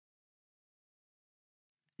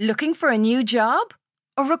Looking for a new job?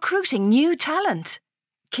 Or recruiting new talent?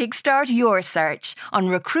 Kickstart your search on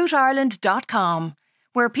recruitireland.com,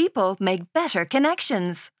 where people make better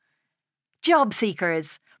connections. Job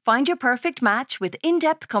seekers, find your perfect match with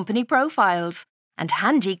in-depth company profiles and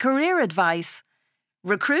handy career advice.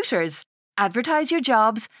 Recruiters, advertise your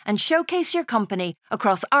jobs and showcase your company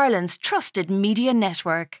across Ireland's trusted media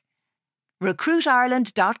network.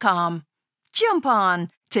 recruitireland.com. Jump on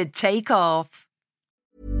to take off.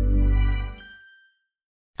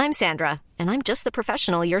 I'm Sandra, and I'm just the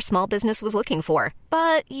professional your small business was looking for.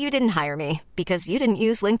 But you didn't hire me because you didn't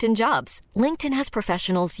use LinkedIn Jobs. LinkedIn has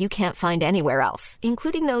professionals you can't find anywhere else,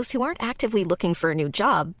 including those who aren't actively looking for a new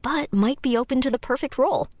job, but might be open to the perfect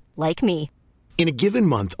role, like me. In a given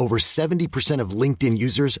month, over 70% of LinkedIn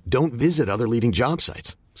users don't visit other leading job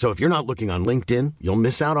sites. So if you're not looking on LinkedIn, you'll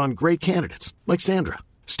miss out on great candidates like Sandra.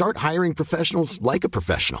 Start hiring professionals like a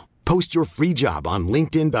professional. Post your free job on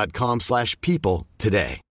linkedin.com/people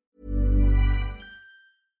today.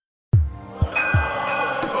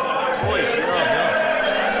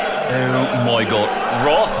 Oh my God,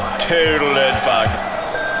 Ross totaled it back.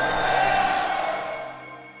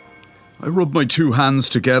 I rub my two hands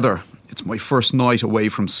together. It's my first night away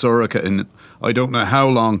from Sorcha in I don't know how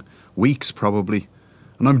long, weeks probably,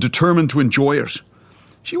 and I'm determined to enjoy it.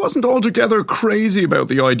 She wasn't altogether crazy about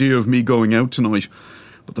the idea of me going out tonight,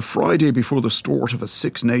 but the Friday before the start of a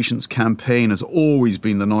Six Nations campaign has always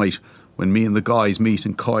been the night when me and the guys meet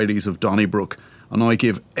in Kylie's of Donnybrook, and I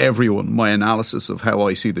give everyone my analysis of how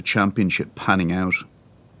I see the championship panning out.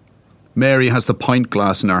 Mary has the pint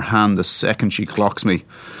glass in her hand the second she clocks me.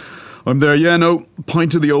 I'm there, yeah, no,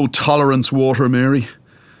 pint of the old tolerance water, Mary.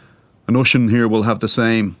 And Ushin here will have the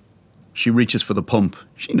same. She reaches for the pump.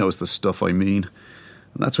 She knows the stuff I mean.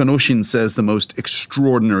 And that's when Ushin says the most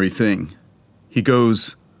extraordinary thing. He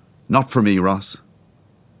goes, "Not for me, Ross."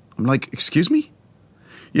 I'm like, "Excuse me?"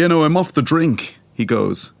 "Yeah, no, I'm off the drink," he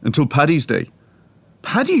goes, "until Paddy's Day."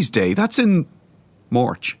 Paddy's Day? That's in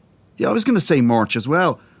March. Yeah, I was going to say March as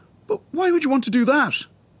well. But why would you want to do that?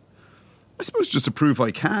 "I suppose just to prove I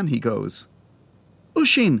can," he goes.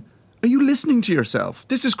 "Ushin, are you listening to yourself?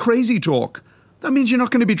 This is crazy talk. That means you're not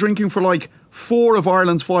going to be drinking for like 4 of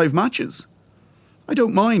Ireland's 5 matches. "I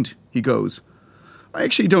don't mind," he goes. "I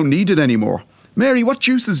actually don't need it anymore. Mary, what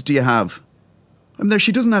juices do you have?" I'm there,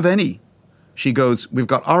 she doesn't have any. She goes, "We've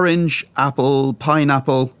got orange, apple,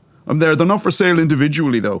 pineapple." I'm there, "They're not for sale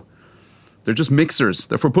individually though. They're just mixers.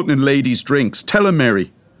 They're for putting in ladies' drinks. Tell him,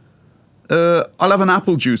 Mary." I'll have an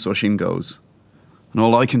apple juice," Ushin goes. And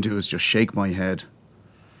all I can do is just shake my head.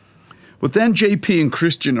 But then JP and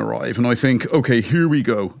Christian arrive and I think, okay, here we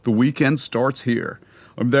go. The weekend starts here.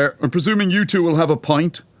 I'm there. "I'm presuming you two will have a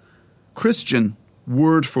pint." Christian,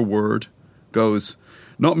 word for word, goes,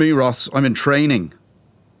 "Not me, Ross. I'm in training."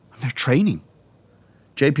 I'm there, "Training?"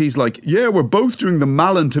 JP's like, "Yeah, we're both doing the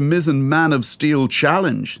Malin to Mizzen Man of Steel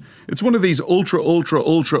challenge. It's one of these ultra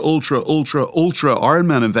Ironman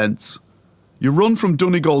events. You run from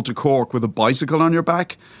Donegal to Cork with a bicycle on your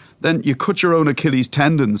back, then you cut your own Achilles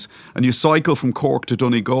tendons and you cycle from Cork to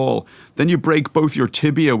Donegal, then you break both your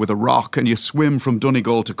tibia with a rock and you swim from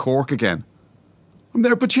Donegal to Cork again." I'm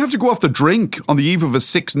there, "But you have to go off the drink on the eve of a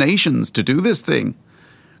Six Nations to do this thing."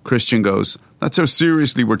 Christian goes, "That's how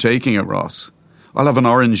seriously we're taking it, Ross. I'll have an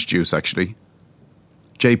orange juice, actually."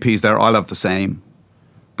 JP's there, "I'll have the same."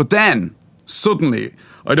 But then, suddenly,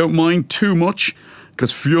 I don't mind too much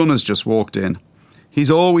because Fiona's just walked in.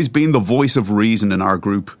 He's always been the voice of reason in our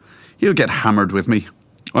group. He'll get hammered with me.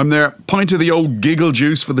 I'm there, "Pint of the old giggle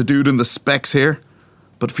juice for the dude in the specs here."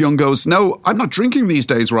 But Fionn goes, "No, I'm not drinking these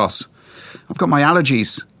days, Ross. I've got my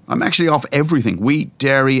allergies. I'm actually off everything. Wheat,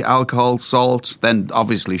 dairy, alcohol, salt, then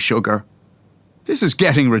obviously sugar." "This is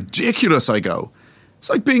getting ridiculous," I go. "It's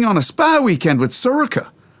like being on a spa weekend with Sorcha."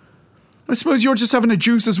 "I suppose you're just having a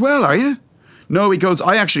juice as well, are you?" "No," he goes,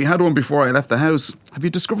 "I actually had one before I left the house. Have you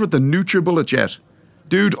discovered the NutriBullet yet?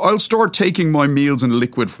 Dude, I'll start taking my meals in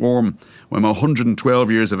liquid form when I'm 112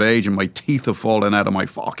 years of age and my teeth have fallen out of my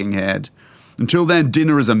fucking head. Until then,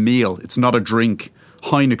 dinner is a meal. It's not a drink.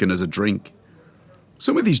 Heineken is a drink."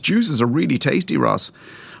 Some of these juices are really tasty, Ross.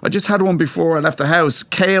 I just had one before I left the house.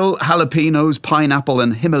 Kale, jalapenos, pineapple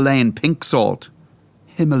and Himalayan pink salt.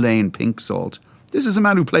 Himalayan pink salt. This is a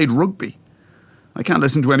man who played rugby. I can't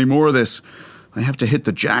listen to any more of this. I have to hit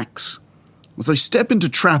the jacks. As I step into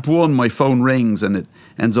trap 1, my phone rings and it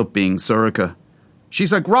ends up being Sorcha.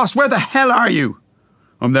 She's like, "Ross, where the hell are you?"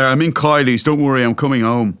 I'm there, "I'm in Kylie's. Don't worry, I'm coming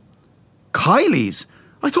home." Kylie's?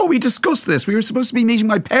 I thought we discussed this. We were supposed to be meeting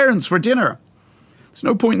my parents for dinner. There's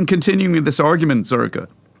no point in continuing this argument, Sorcha,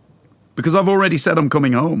 because I've already said I'm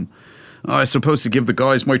coming home. I was supposed to give the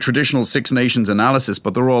guys my traditional Six Nations analysis,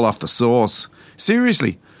 but they're all off the sauce.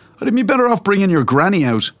 Seriously, I'd be better off bringing your granny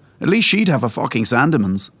out. At least she'd have a fucking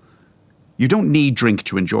Sandemans. You don't need drink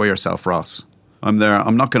to enjoy yourself, Ross. I'm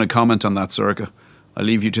not going to comment on that, Sorcha. I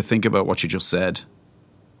leave you to think about what you just said.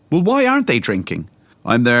 Well, why aren't they drinking?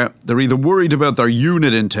 They're either worried about their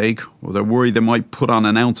unit intake, or they're worried they might put on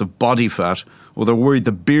an ounce of body fat, or they're worried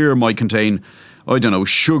the beer might contain, I don't know,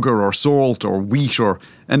 sugar or salt or wheat or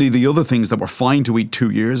any of the other things that were fine to eat 2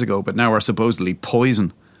 years ago but now are supposedly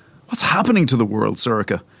poison. What's happening to the world,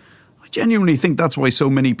 Sorcha? I genuinely think that's why so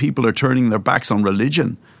many people are turning their backs on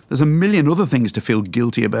religion. There's a million other things to feel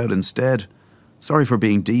guilty about instead. Sorry for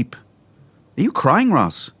being deep. Are you crying,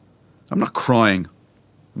 Ross? I'm not crying.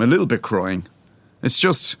 I'm a little bit crying. It's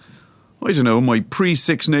just, I don't know, my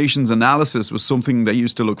pre-Six Nations analysis was something they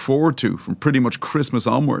used to look forward to from pretty much Christmas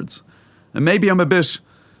onwards. And maybe I'm a bit,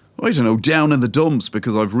 I don't know, down in the dumps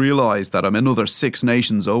because I've realised that I'm another 6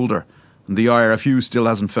 nations older and the IRFU still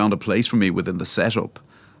hasn't found a place for me within the setup.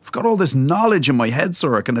 I've got all this knowledge in my head,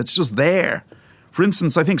 Sorcha, and it's just there. For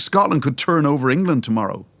instance, I think Scotland could turn over England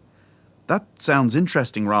tomorrow. That sounds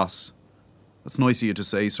interesting, Ross. That's nice of you to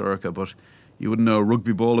say, Sorcha, but you wouldn't know a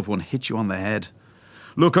rugby ball if one hit you on the head.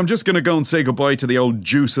 Look, I'm just going to go and say goodbye to the old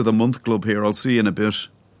Juice of the Month Club here. I'll see you in a bit.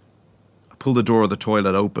 I pull the door of the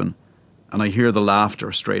toilet open and I hear the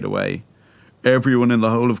laughter straight away. Everyone in the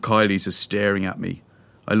whole of Kylie's is staring at me.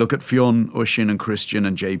 I look at Fionn, Oisín and Christian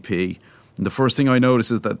and JP, and the first thing I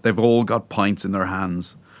notice is that they've all got pints in their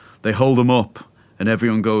hands. They hold them up and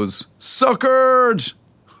everyone goes, "Suckered!"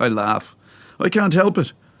 I laugh. I can't help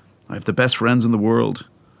it. I have the best friends in the world.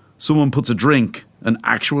 Someone puts a drink, an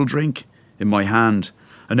actual drink, in my hand,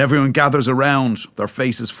 and everyone gathers around, their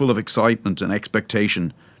faces full of excitement and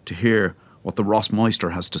expectation to hear what the Ross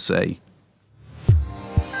Meister has to say.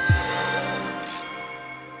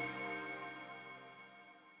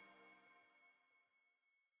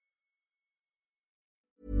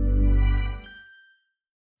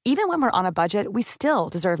 Even when we're on a budget, we still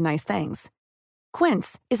deserve nice things.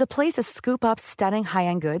 Quince is a place to scoop up stunning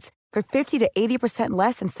high-end goods for 50 to 80%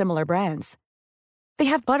 less than similar brands. They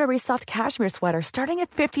have buttery soft cashmere sweaters starting at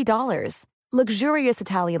 $50, luxurious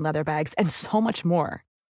Italian leather bags, and so much more.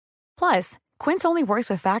 Plus, Quince only works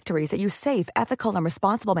with factories that use safe, ethical, and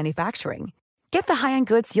responsible manufacturing. Get the high-end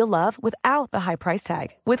goods you'll love without the high price tag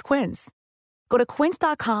with Quince. Go to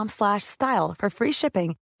quince.com/style for free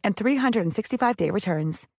shipping and 365-day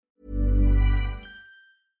returns.